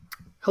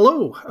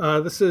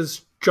Hello, this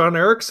is John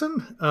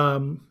Erickson,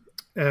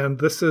 and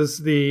this is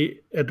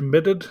the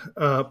Admitted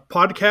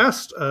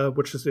podcast,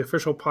 which is the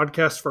official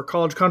podcast for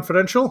College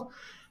Confidential.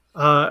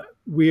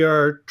 We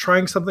are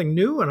trying something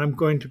new, and I'm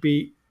going to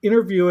be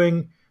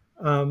interviewing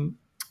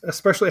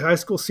especially high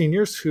school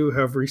seniors who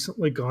have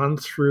recently gone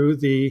through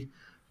the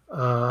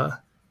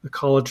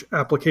college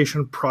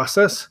application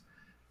process.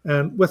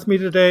 And with me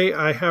today,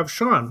 I have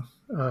Sean.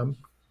 Why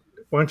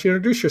don't you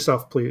introduce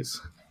yourself, please?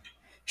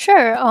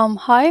 Sure.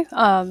 Hi.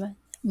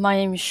 My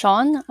name is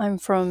Sean. I'm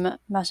from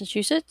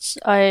Massachusetts.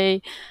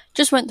 I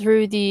just went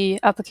through the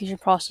application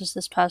process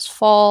this past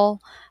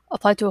fall,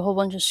 applied to a whole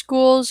bunch of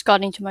schools,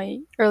 got into my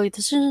early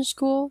decision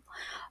school.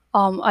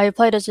 I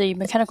applied as a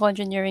mechanical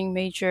engineering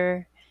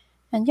major,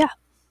 and yeah.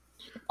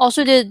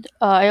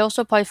 I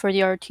also applied for the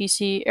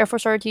ROTC, Air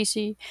Force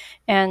ROTC,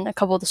 and a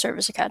couple of the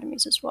service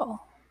academies as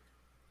well.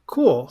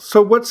 Cool.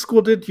 So, what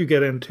school did you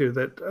get into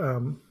that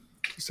you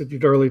said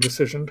you'd early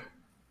decisioned?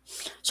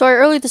 So I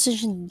early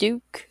decision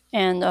Duke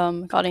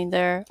and got in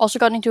there. Also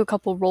got into a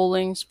couple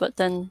rollings, but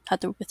then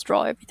had to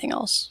withdraw everything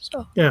else.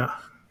 So Yeah,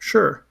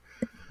 sure.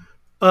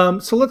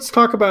 So let's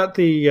talk about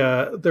the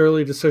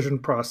early decision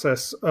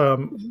process.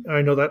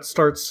 I know that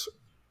starts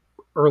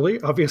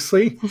early,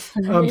 obviously.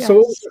 So, what was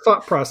yes. your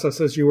thought process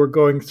as you were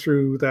going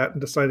through that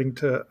and deciding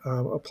to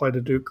apply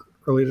to Duke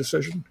early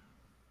decision?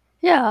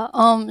 Yeah.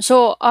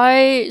 So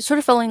I sort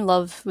of fell in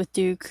love with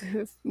Duke,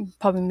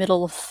 probably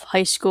middle of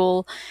high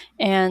school,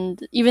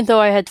 and even though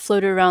I had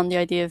floated around the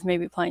idea of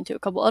maybe applying to a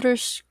couple other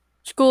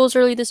schools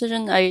early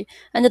decision, I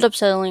ended up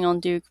settling on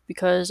Duke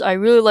because I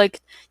really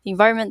liked the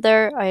environment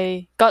there.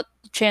 I got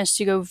the chance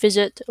to go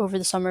visit over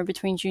the summer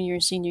between junior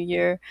and senior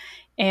year,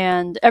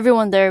 and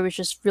everyone there was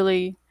just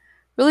really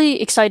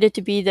excited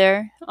to be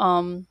there.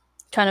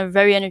 Kind of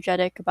very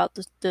energetic about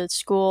the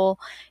school,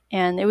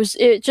 and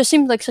it just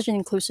seemed like such an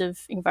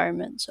inclusive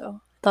environment.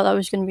 So I thought that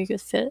was going to be a good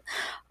fit.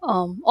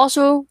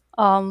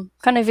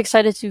 Kind of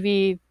excited to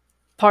be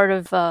part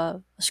of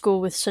a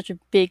school with such a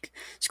big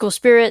school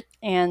spirit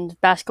and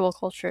basketball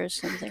culture is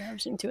something I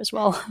was into as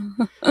well.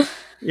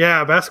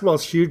 Yeah, basketball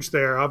is huge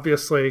there.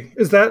 Obviously,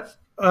 is that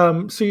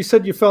so? You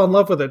said you fell in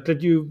love with it.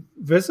 Did you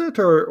visit,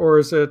 or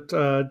is it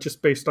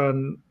just based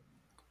on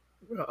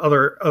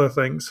other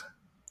things?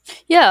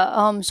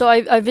 Yeah, so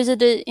I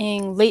visited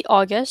in late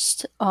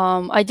August.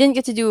 I didn't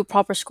get to do a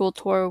proper school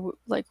tour,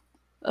 like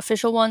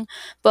official one,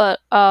 but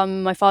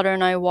my father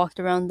and I walked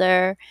around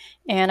there,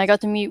 and I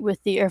got to meet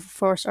with the Air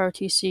Force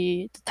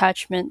ROTC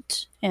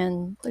detachment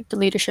and like the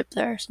leadership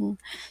there. And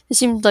it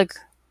seemed like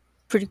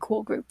pretty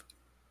cool group.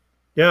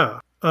 Yeah.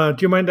 Do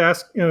you mind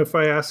if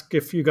I ask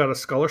if you got a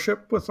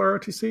scholarship with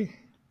ROTC?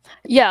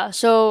 Yeah,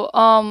 so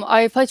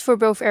I applied for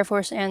both Air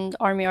Force and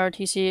Army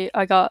ROTC.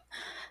 I got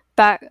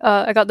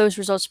those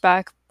results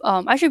back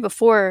actually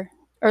before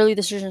early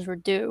decisions were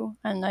due,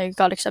 and I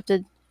got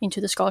accepted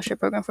into the scholarship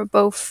program for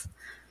both.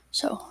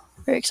 So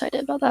very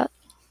excited about that.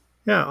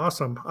 Yeah,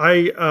 awesome.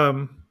 I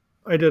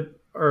did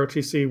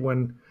ROTC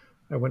when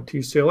I went to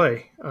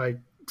UCLA. I Oh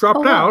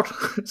dropped wow.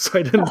 out, so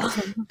I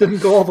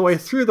didn't go all the way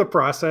through the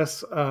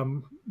process.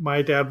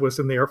 My dad was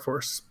in the Air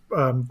Force,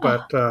 Oh,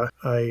 but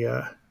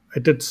I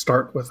did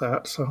start with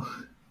that. So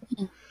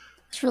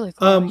it's really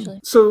cool actually.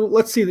 so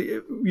let's see.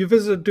 You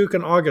visited Duke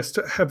in August.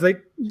 Have they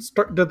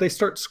start? Did they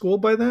start school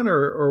by then,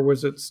 or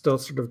was it still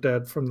sort of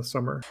dead from the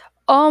summer?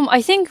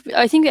 I think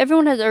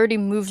everyone has already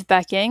moved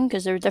back in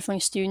because there were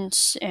definitely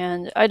students,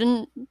 and I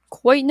didn't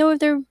quite know if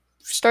they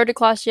started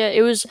class yet.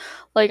 It was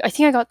like I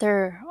think I got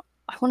there.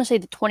 I want to say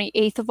the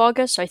 28th of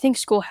August. So I think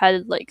school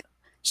had like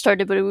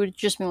started, but it would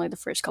just been like the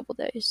first couple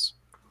days.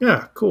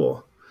 Yeah,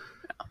 cool.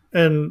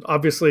 And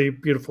obviously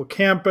beautiful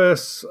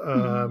campus.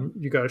 Hmm.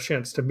 You got a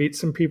chance to meet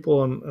some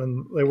people,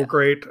 and they were Yeah.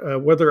 great.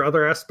 Were there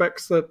other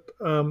aspects that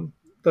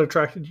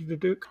attracted you to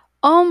Duke?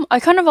 I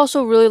kind of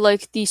also really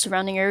like the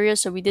surrounding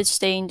areas, so we did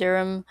stay in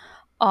Durham.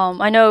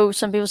 I know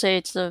some people say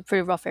it's a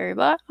pretty rough area,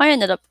 but I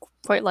ended up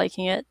quite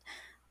liking it.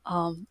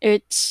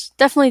 It's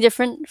definitely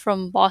different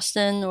from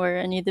Boston or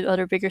any of the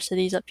other bigger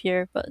cities up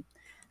here, but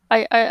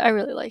I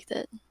really liked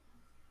it.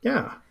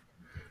 Yeah,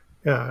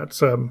 yeah,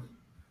 it's a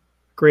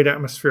great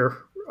atmosphere,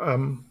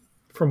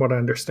 from what I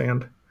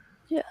understand.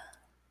 Yeah.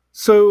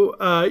 So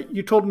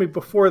you told me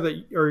before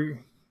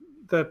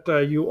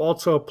that you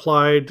also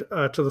applied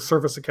to the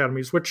service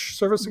academies. Which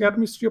service Mhm.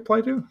 academies did you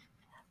apply to?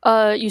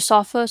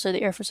 USAFA, so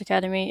the Air Force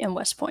Academy, and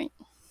West Point.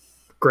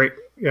 Great,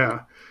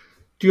 yeah.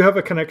 Do you have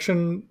a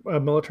connection, a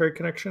military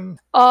connection?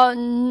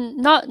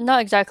 Not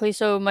exactly.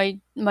 So my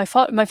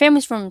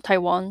family's from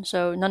Taiwan,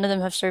 so none of them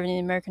have served in the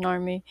American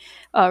Army,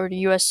 or the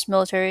U.S.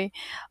 military.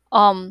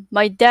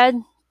 My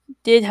dad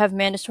did have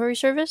mandatory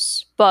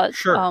service, but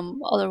Sure.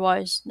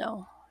 otherwise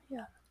no.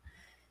 Yeah.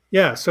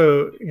 Yeah,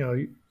 so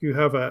you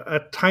have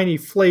a tiny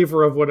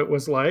flavor of what it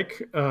was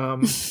like.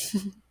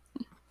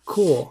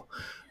 Cool.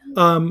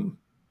 Um,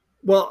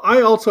 well,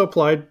 I also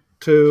applied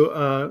to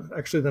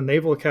actually the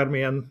Naval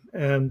Academy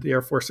and the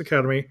Air Force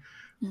Academy,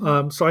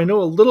 Mhm. so I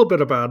know a little bit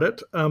about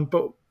it.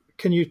 But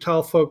can you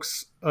tell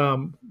folks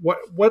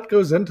what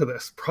goes into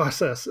this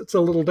process? It's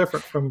a little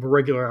different from a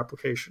regular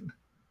application.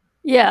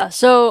 Yeah,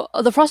 so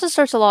the process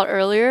starts a lot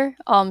earlier.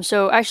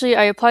 So actually,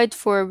 I applied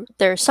for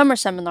their summer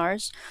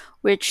seminars,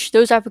 which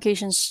those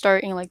applications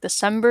start in like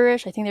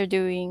December-ish. I think they're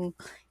doing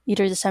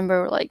either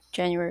December or like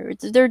January.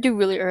 They're due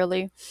really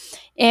early,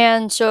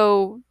 and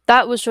so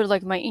that was sort of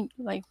like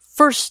my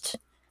first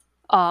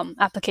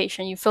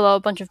application. You fill out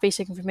a bunch of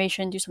basic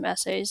information, do some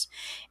essays,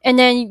 and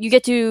then you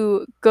get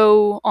to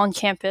go on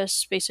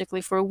campus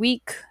basically for a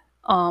week.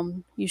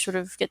 You sort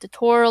of get to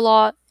tour a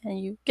lot, and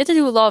you get to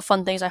do a lot of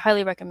fun things. I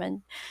highly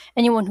recommend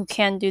anyone who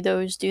can do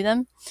those do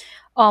them.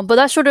 But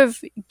that sort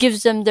of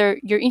gives them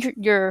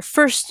your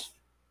first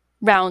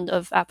round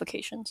of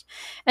applications,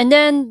 and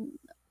then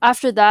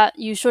after that,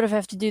 you sort of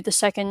have to do the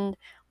second,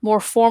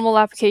 more formal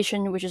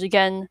application, which is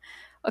again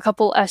a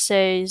couple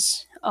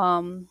essays,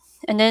 and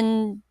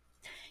then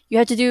you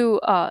had to do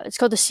it's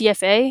called the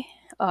CFA,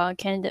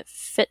 candidate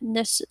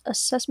fitness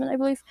assessment, I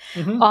believe.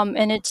 Mm-hmm.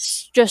 And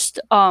it's just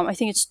I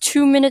think it's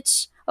 2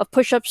 minutes of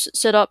push-ups,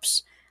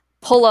 sit-ups,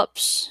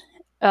 pull-ups,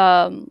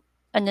 and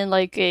then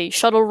like a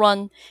shuttle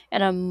run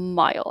and a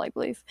mile, I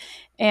believe.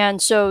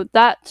 And so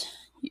that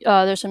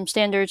there's some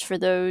standards for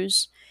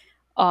those.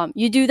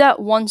 You do that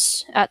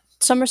once at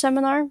summer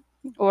seminar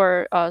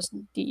or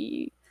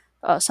the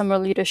summer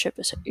leadership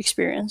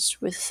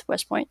experience with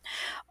West Point.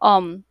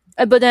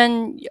 But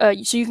then,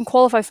 so you can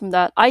qualify from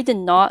that. I did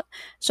not,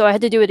 so I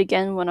had to do it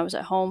again when I was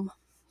at home.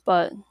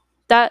 But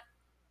that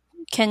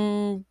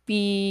can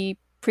be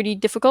pretty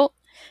difficult.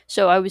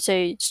 So I would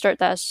say start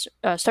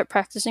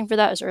practicing for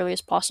that as early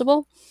as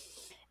possible.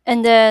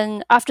 And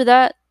then after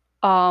that,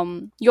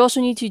 you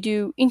also need to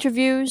do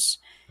interviews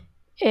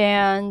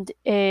and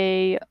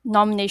a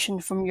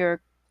nomination from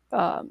your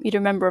either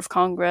member of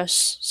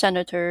Congress,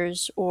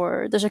 senators,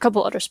 or there's a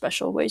couple other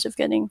special ways of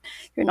getting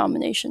your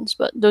nominations,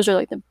 but those are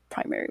like the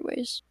primary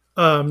ways.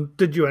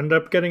 Did you end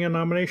up getting a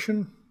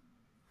nomination?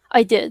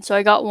 I did. So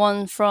I got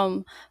one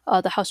from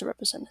the House of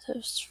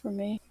Representatives for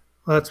me.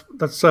 That's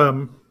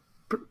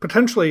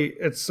potentially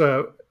it's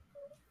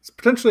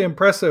potentially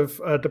impressive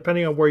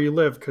depending on where you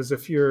live, because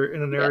if you're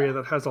in an area Yeah.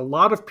 that has a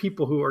lot of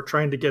people who are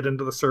trying to get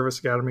into the service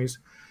academies,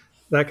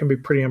 that can be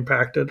pretty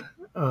impacted.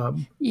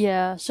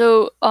 Yeah.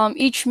 So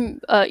each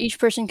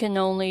person can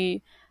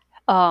only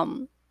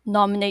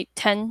nominate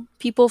 10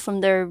 people from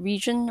their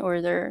region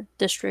or their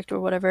district or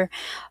whatever.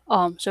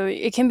 So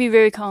it can be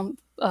very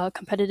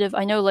competitive.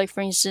 I know, like,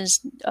 for instance,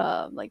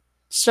 like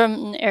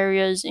certain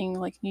areas in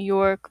like New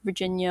York,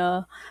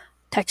 Virginia,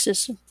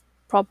 Texas,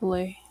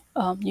 probably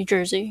New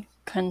Jersey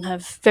can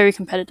have very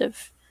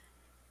competitive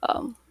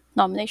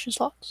nomination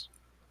slots.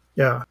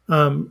 Yeah.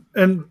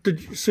 And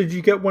did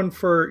you get one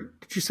for?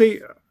 Did you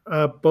say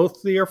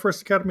both the Air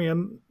Force Academy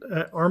and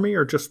Army,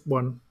 or just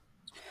one?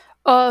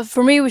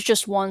 For me, it was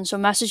just one. So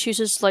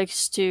Massachusetts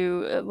likes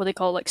to what they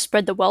call like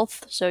spread the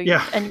wealth. So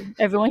Yeah. and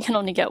everyone can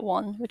only get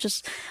one, which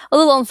is a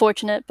little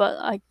unfortunate. But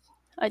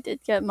I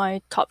did get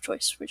my top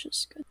choice, which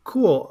is good.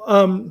 Cool.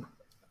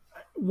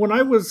 When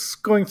I was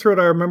going through it,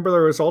 I remember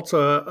there was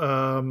also,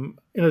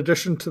 in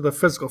addition to the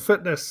physical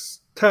fitness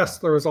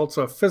test, there was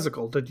also a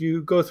physical. Did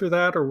you go through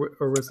that, or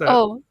was that?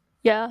 Oh,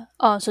 yeah.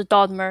 So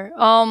Dodmer.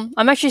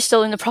 I'm actually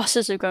still in the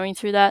process of going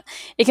through that.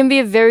 It can be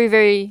a very,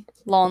 very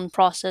long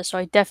process, so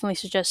I definitely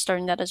suggest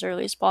starting that as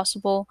early as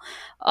possible.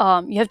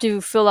 You have to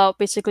fill out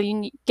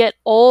basically, get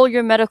all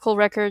your medical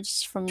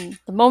records from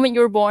the moment you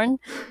were born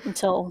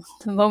until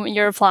the moment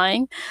you're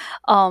applying.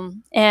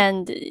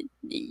 And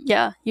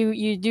yeah,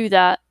 you do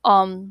that.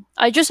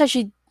 I just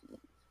actually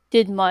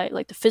did my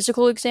like the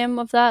physical exam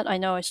of that. I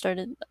know I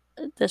started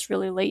this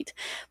really late,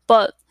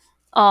 but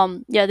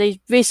yeah, they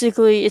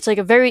basically it's like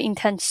a very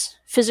intense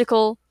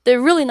physical.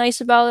 They're really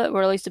nice about it,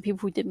 or at least the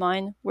people who did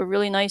mine were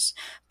really nice,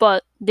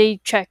 but they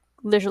check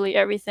literally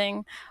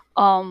everything.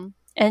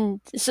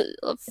 And so,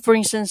 for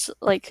instance,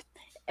 like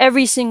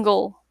every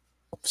single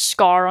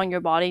scar on your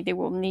body, they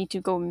will need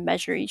to go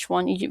measure each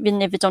one,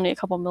 even if it's only a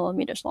couple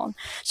millimeters long.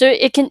 So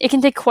it can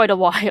take quite a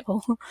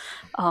while.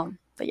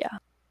 But yeah.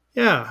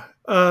 Yeah.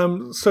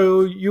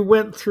 So you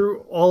went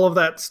through all of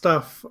that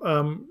stuff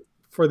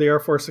for the Air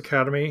Force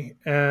Academy,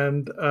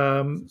 and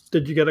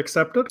did you get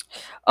accepted?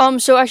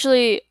 So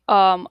actually,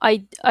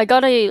 I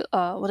got a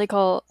what they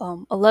call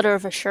a letter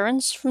of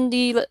assurance from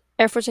the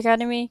Air Force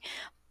Academy,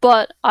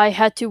 but I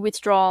had to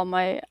withdraw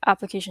my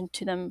application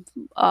to them.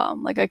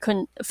 Like I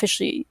couldn't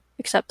officially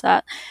accept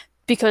that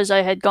because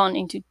I had gone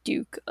into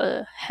Duke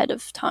ahead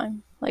of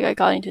time. Like I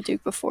got into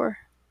Duke before,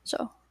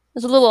 so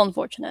it's a little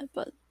unfortunate,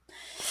 but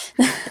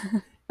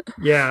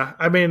Yeah.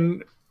 I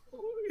mean,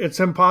 it's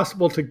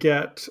impossible to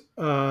get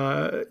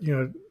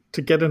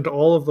to get into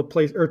all of the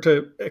place, or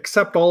to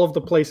accept all of the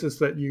places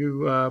that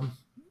you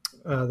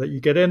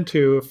get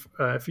into.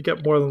 If you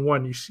get more than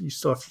one, you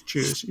still have to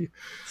choose.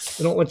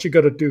 They don't let you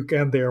go to Duke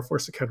and the Air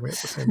Force Academy at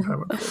the same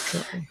time,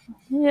 unfortunately.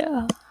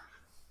 yeah.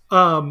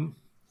 Um,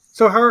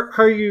 so how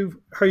are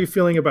you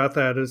feeling about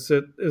that? Is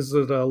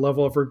it a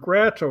level of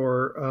regret,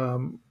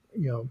 or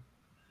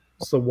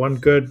is the one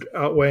good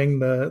outweighing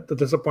the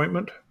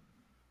disappointment?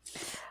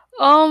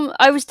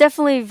 I was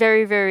definitely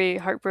very, very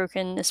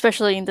heartbroken,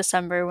 especially in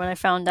December when I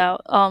found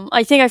out.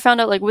 I think I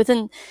found out like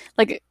within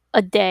like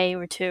a day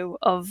or two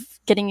of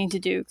getting into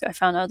Duke. I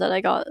found out that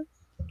I got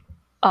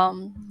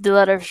the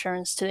letter of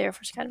assurance to the Air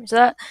Force Academy. So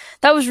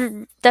that was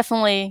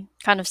definitely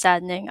kind of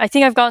saddening. I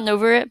think I've gotten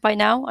over it by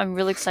now. I'm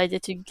really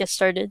excited to get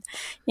started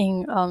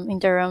in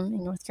Durham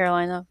in North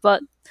Carolina.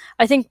 But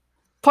I think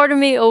part of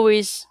me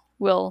always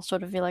will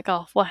sort of be like,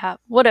 oh,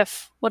 what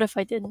if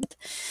I didn't?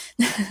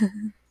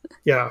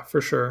 Yeah,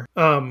 for sure.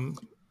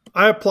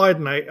 I applied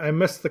and I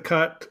missed the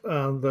cut.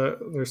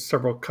 There's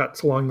several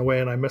cuts along the way,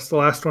 and I missed the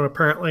last one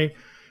apparently.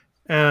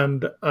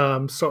 And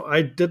so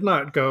I did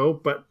not go,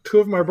 but two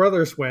of my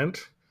brothers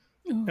went.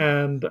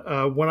 And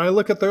when I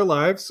look at their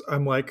lives,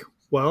 I'm like,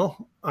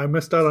 well, I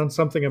missed out on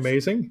something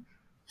amazing,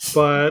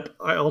 but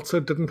I also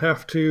didn't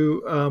have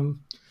to.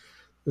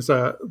 There's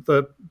a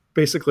the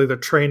basically the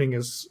training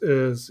is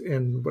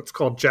in what's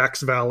called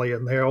Jacks Valley,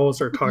 and they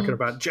always are talking Mhm.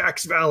 about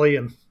Jacks Valley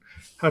and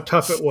how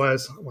tough it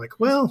was. I'm like,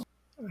 well,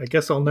 I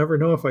guess I'll never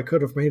know if I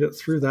could have made it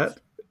through that,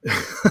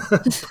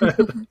 but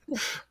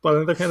on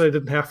the other hand, I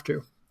didn't have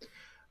to.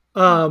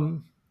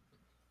 Um,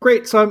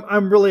 Great. So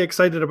I'm really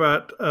excited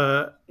about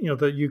that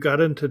you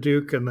got into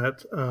Duke and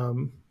that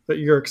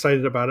you're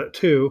excited about it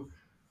too.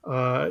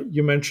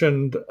 You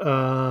mentioned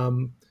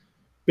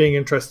being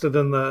interested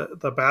in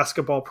the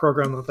basketball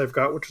program that they've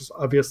got, which is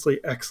obviously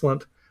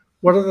excellent.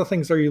 What other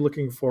things are you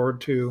looking forward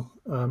to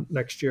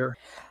next year?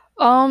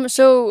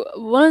 So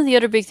one of the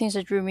other big things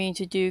that drew me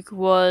into Duke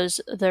was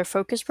their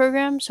focus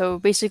program. So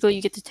basically,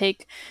 you get to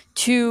take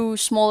two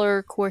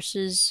smaller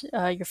courses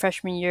your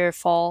freshman year,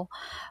 fall,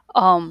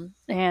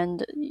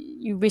 and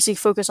you basically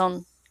focus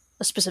on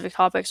a specific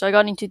topic. So I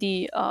got into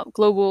the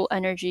global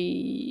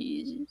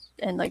energy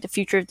and like the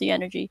future of the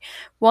energy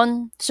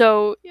one.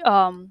 So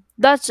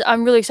that's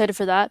I'm really excited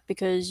for that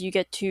because you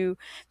get to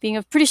being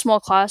a pretty small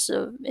class.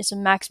 It's a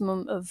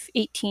maximum of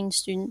 18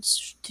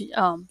 students.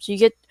 So you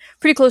get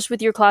pretty close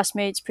with your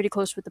classmates, pretty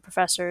close with the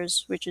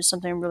professors, which is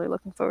something I'm really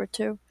looking forward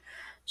to.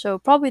 So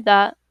probably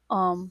that.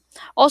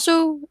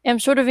 Also, am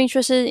sort of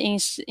interested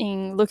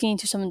in looking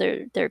into some of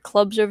their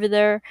clubs over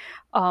there.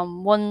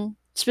 One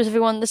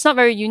specific one that's not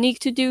very unique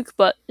to Duke,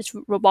 but it's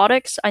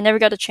robotics. I never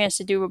got a chance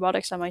to do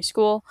robotics at my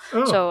school,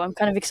 Oh, so I'm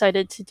kind of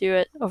excited to do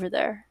it over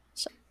there.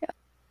 So yeah.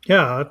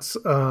 yeah, it's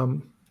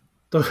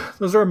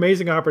those are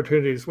amazing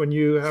opportunities when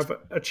you have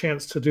a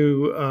chance to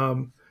do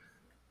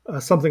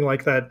something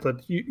like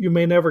that you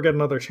may never get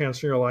another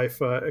chance in your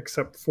life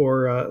except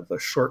for the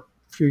short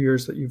few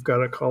years that you've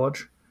got at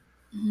college.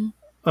 Mhm.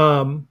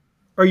 Um,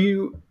 are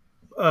you?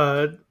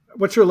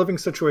 What's your living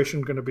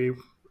situation going to be?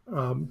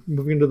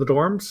 Moving to the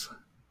dorms?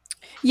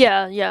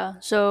 Yeah, yeah.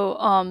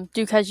 So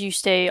Duke has you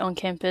stay on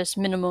campus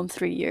minimum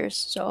 3 years.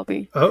 So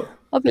Oh,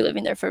 I'll be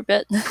living there for a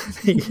bit.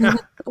 yeah.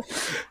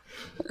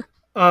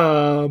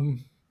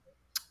 Um,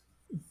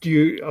 do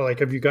you like?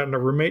 Have you gotten a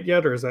roommate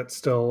yet, or is that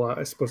still?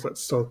 I suppose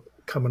that's still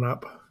coming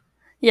up.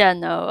 Yeah,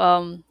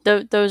 no.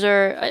 Those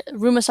are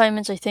room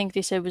assignments. I think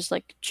they said was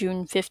like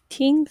June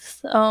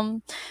 15th.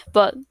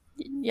 But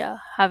yeah,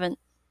 haven't.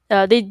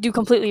 They do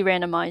completely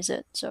randomize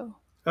it. So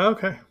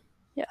Okay.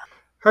 yeah.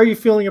 How are you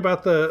feeling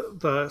about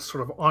the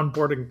sort of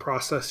onboarding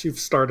process you've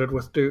started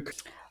with Duke?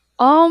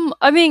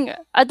 I mean,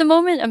 at the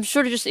moment, I'm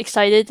sort of just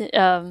excited.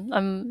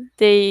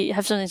 They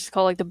have something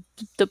called like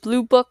the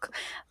Blue Book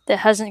that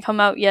hasn't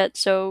come out yet.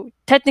 So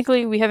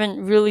technically, we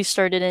haven't really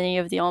started any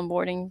of the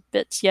onboarding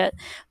bits yet.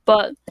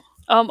 But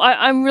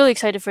I'm really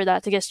excited for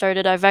that to get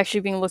started. I've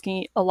actually been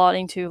looking a lot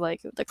into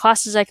like the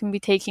classes I can be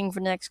taking for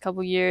the next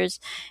couple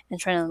years and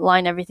trying to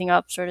line everything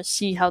up, sort of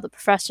see how the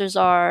professors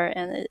are,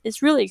 and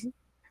it's really,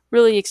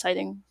 really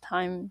exciting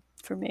time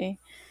for me.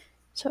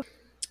 So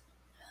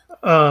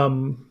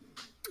Um,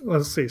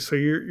 let's see. So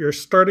you're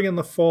starting in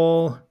the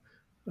fall.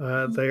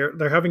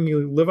 They're having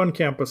you live on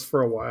campus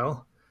for a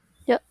while.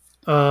 yeah.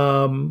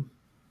 Um,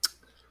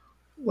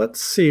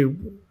 let's see.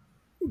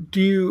 Do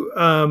you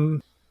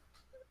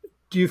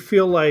do you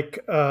feel like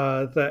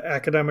the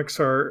academics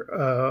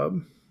are?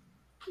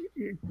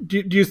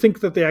 Do you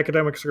think that the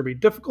academics are going to be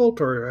difficult,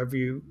 or have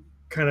you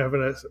kind of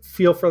a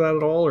feel for that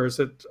at all, or is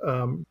it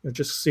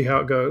just see how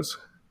it goes?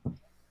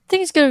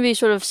 Think it's gonna be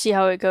sort of see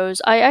how it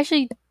goes. I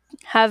actually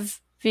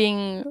have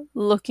been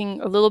looking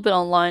a little bit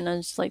online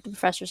as like the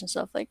professors and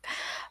stuff like,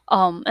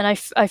 and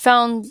I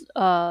found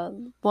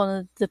one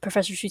of the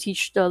professors who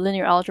teach the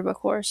linear algebra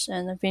course,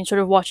 and I've been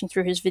sort of watching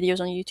through his videos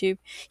on YouTube.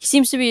 He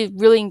seems to be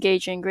really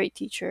engaging, great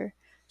teacher.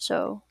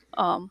 So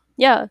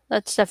yeah,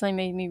 that's definitely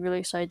made me really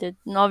excited.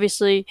 And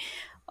obviously,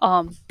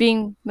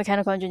 being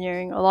mechanical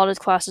engineering, a lot of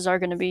classes are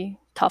going to be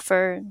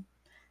tougher,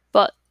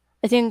 but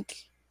I think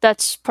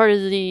that's part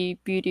of the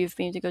beauty of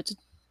being able to go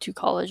to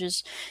college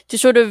is to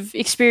sort of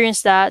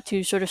experience that,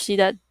 to sort of see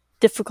that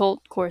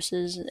difficult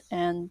courses,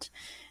 and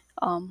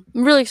I'm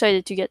really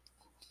excited to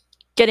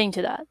getting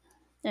to that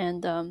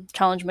and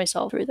challenge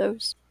myself through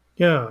those.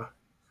 Yeah,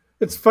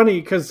 it's funny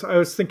because I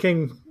was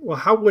thinking, well,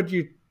 how would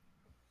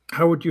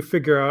you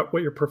figure out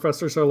what your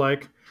professors are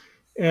like?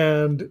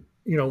 And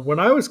when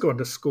I was going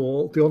to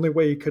school, the only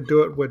way you could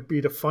do it would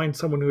be to find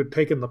someone who had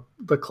taken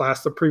the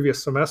class the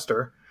previous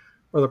semester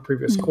or the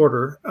previous Mm.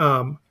 quarter.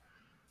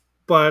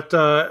 But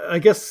I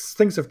guess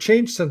things have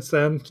changed since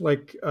then.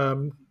 Like,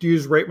 do you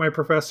use Rate My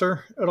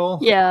Professor at all?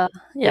 Yeah,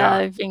 yeah, Yeah.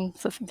 I've been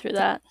flipping through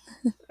that.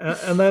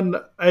 And then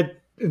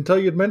until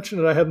you'd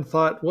mentioned it, I hadn't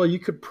thought. Well, you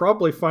could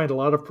probably find a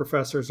lot of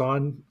professors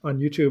on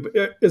YouTube.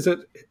 Is it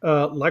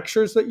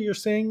lectures that you're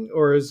seeing,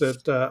 or is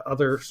it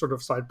other sort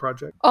of side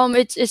project?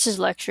 It's his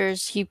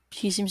lectures. He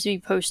seems to be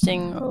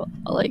posting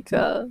like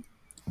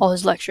all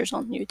his lectures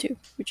on YouTube,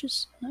 which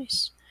is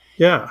nice.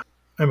 Yeah,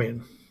 I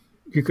mean,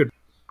 you could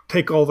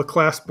take all the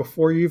class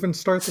before you even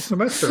start the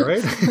semester,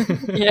 right?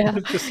 Yeah,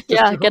 just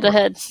yeah, do get homework.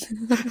 ahead.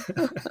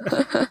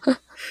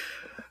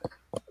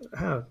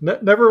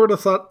 Never would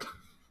have thought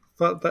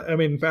that. I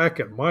mean, back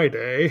in my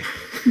day.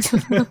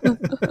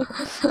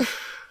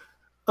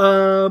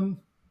 um,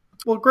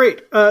 well,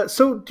 great.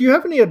 So, do you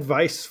have any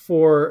advice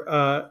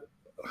for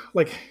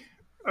like?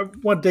 I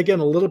want to dig in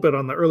a little bit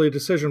on the early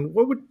decision.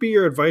 What would be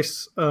your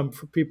advice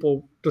for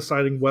people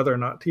deciding whether or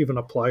not to even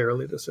apply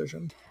early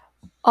decision?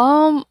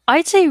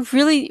 I'd say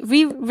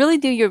really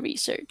do your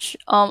research.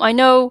 I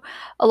know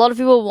a lot of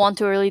people want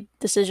to early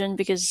decision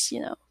because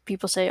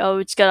people say, oh,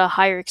 it's got a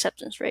higher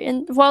acceptance rate,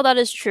 and while that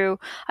is true,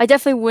 I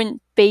definitely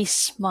wouldn't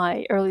base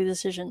my early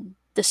decision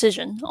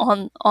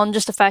on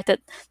just the fact that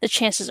the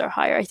chances are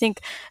higher. I think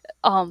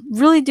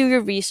really do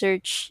your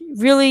research.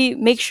 Really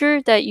make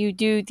sure that you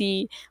do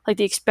the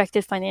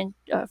expected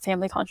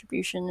family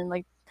contribution, and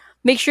like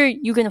make sure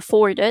you can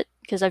afford it,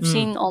 because I've Mm,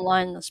 seen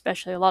online,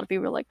 especially, a lot of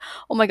people are like,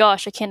 oh my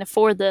gosh, I can't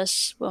afford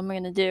this. What am I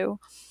gonna do?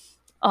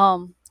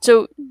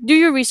 So do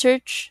your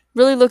research.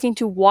 Really look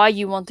into why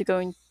you want to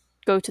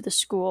go to the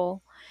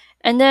school,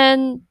 and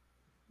then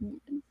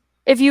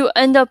if you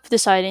end up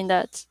deciding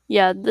that,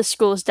 yeah, this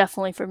school is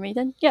definitely for me,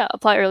 then yeah,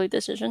 apply early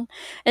decision.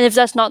 And if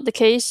that's not the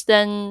case,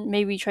 then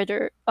maybe try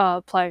to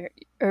apply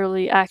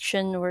early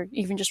action, or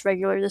even just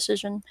regular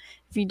decision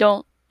if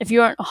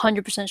you aren't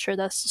 100% sure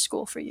that's the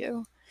school for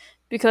you.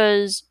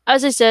 Because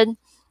as I said,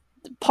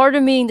 part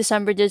of me in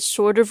December did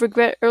sort of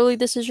regret early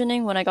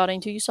decisioning when I got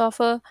into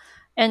USAFA.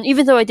 And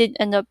even though I did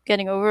end up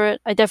getting over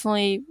it, I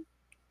definitely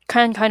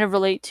can kind of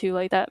relate to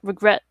like that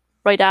regret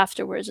right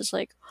afterwards. It's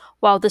like,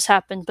 wow, this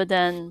happened, but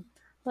then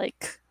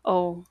like,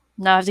 oh,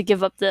 now I have to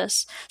give up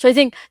this. So I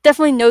think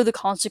definitely know the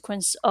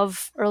consequence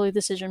of early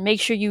decision. Make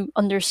sure you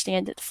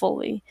understand it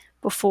fully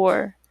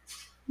before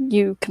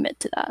you commit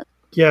to that.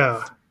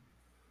 yeah.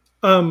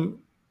 Um,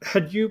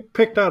 had you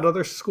picked out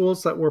other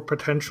schools that were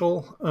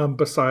potential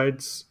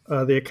besides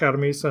the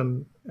academies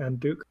and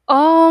Duke?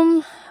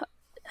 Um,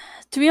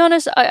 to be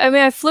honest, I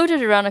mean I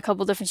floated around a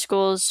couple different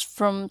schools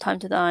from time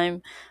to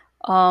time.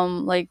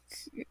 Um, like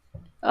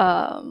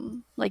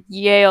like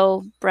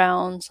Yale,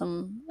 Brown,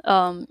 some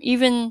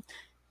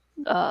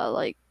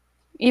like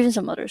even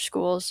some other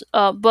schools.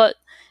 But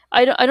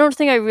I don't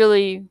think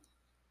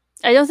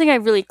I don't think I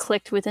really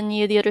clicked with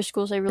any of the other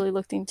schools I really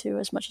looked into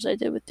as much as I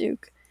did with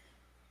Duke.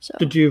 So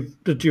Did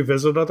you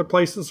visit other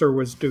places, or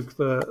was Duke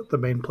the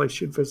main place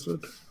you'd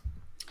visited?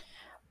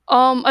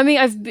 I mean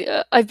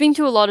I've been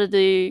to a lot of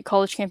the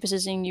college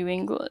campuses in New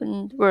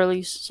England, or at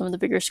least some of the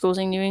bigger schools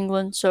in New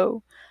England.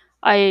 So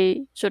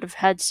I sort of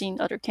had seen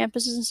other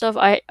campuses and stuff.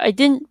 I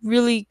didn't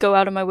really go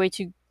out of my way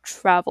to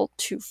travel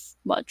too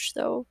much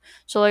though.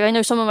 So like I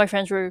know some of my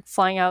friends were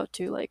flying out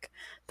to like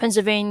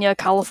Pennsylvania,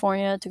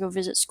 California to go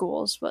visit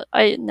schools, but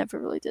I never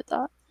really did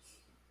that.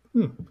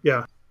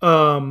 Yeah.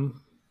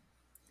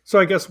 So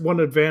I guess one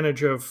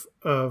advantage of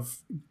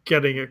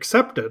getting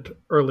accepted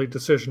early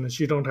decision is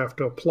you don't have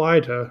to apply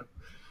to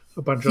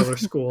a bunch of other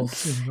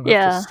schools. You don't have to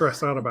Yeah,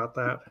 stress out about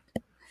that.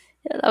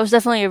 yeah, that was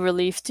definitely a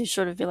relief to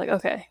sort of be like,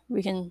 okay,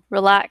 we can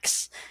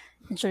relax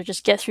and sort of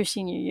just get through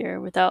senior year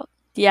without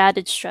the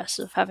added stress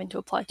of having to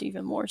apply to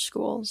even more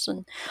schools,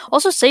 and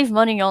also save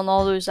money on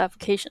all those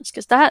applications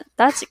because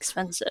that's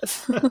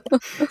expensive.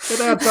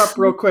 It adds up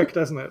real quick,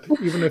 doesn't it?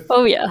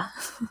 Oh yeah,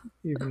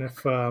 Even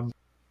if even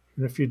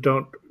if you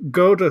don't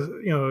go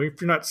to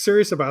if you're not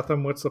serious about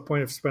them, what's the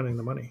point of spending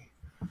the money?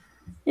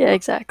 yeah,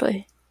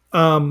 exactly.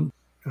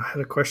 I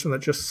had a question that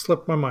just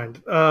slipped my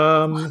mind.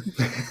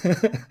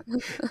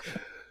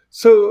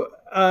 So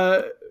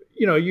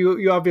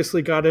you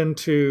obviously got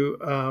into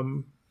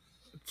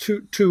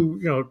two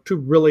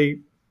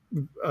really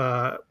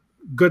uh,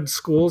 good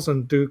schools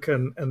in Duke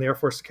and the Air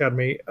Force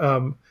Academy.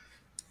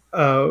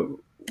 Uh,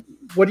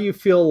 what do you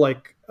feel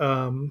like?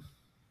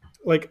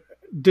 Like,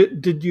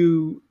 did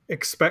you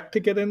expect to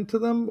get into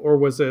them, or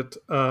was it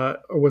a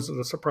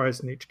surprise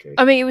in each case?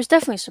 I mean, it was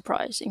definitely a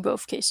surprise in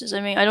both cases.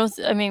 I mean, I don't.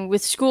 I mean,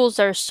 with schools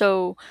that are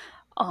so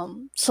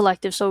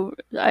selective, so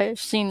I've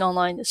seen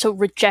online, so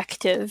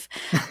rejective.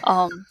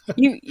 I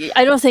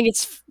don't think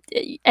it's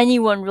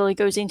anyone really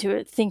goes into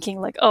it thinking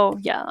like, oh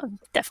yeah, I'm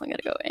definitely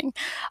gonna go in.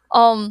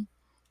 Um,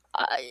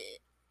 I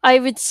I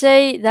would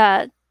say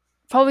that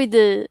probably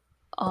the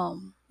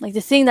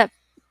thing that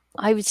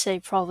I would say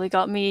probably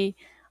got me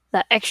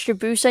that extra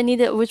boost I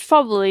needed was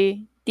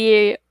probably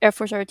the Air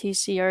Force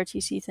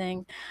RTC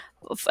thing,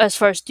 as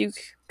far as Duke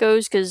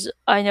goes, because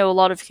I know a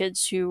lot of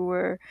kids who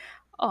were,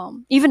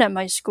 even at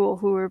my school,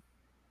 who were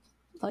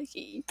like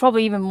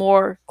probably even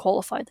more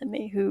qualified than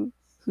me, who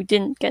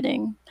didn't get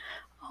in.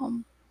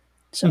 Um,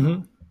 so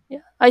Hmm.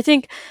 yeah, I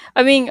think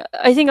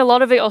a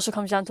lot of it also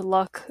comes down to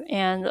luck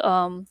and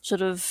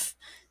sort of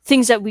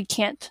things that we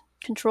can't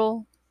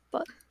control.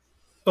 But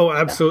Oh, yeah.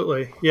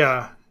 absolutely.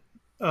 Yeah.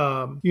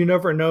 You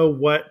never know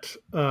what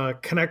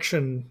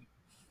connection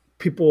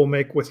people will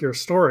make with your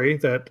story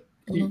that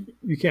Hmm.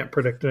 you can't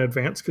predict in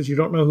advance because you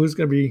don't know who's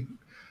going to be,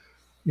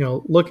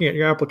 looking at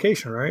your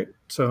application, right?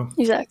 So,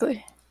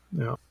 Exactly.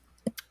 yeah.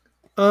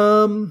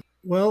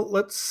 Well,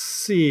 let's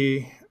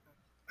see.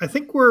 I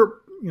think we're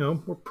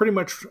pretty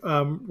much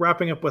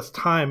wrapping up with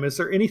time. Is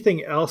there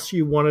anything else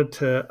you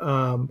wanted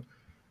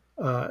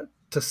uh,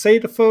 to say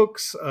to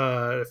folks?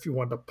 If you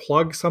want to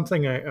plug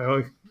something,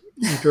 I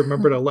need to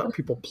remember to let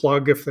people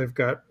plug if they've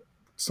got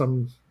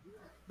some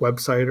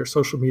website or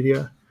social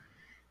media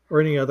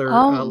or any other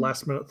Um,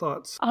 last minute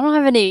thoughts. I don't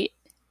have any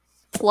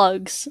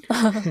plugs.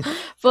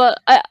 But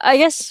I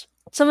guess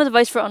some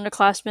advice for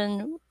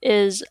underclassmen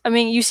is, I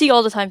mean, you see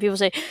all the time people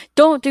say,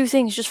 don't do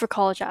things just for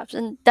college apps.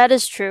 And that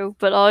is true.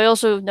 But I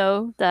also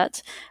know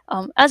that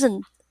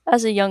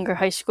as a younger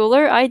high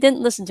schooler, I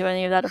didn't listen to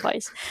any of that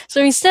advice.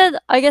 So instead,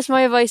 I guess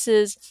my advice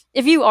is,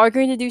 if you are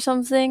going to do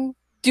something,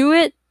 do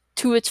it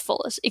to its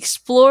fullest.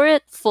 Explore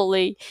it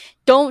fully.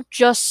 Don't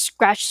just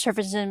scratch the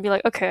surface and be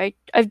like, okay,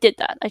 I did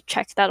that. I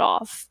checked that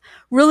off.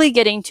 Really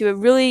get into it.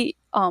 Really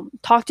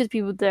talk to the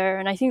people there.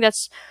 And I think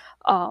that's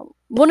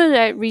one of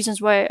the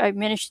reasons why I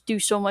managed to do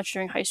so much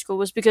during high school,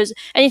 was because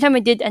anytime I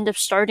did end up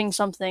starting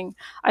something,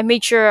 I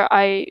made sure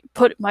I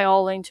put my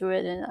all into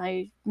it, and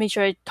I made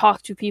sure I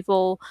talked to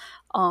people,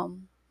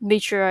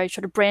 made sure I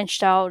sort of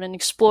branched out and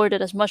explored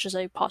it as much as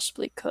I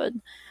possibly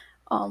could.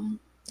 Um,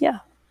 yeah,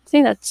 I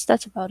think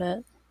that's about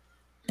it.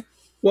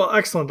 Well,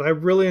 excellent. I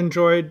really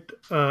enjoyed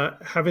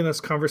having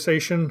this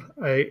conversation.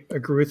 I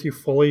agree with you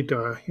fully.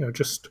 To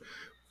just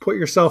put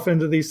yourself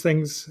into these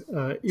things,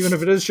 even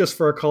if it is just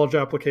for a college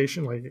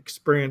application. Like,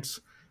 experience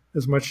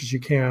as much as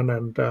you can,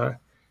 and I'm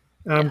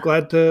Yeah.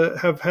 glad to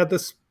have had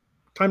this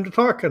time to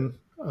talk. And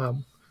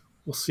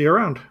we'll see you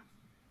around.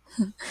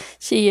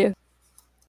 See you.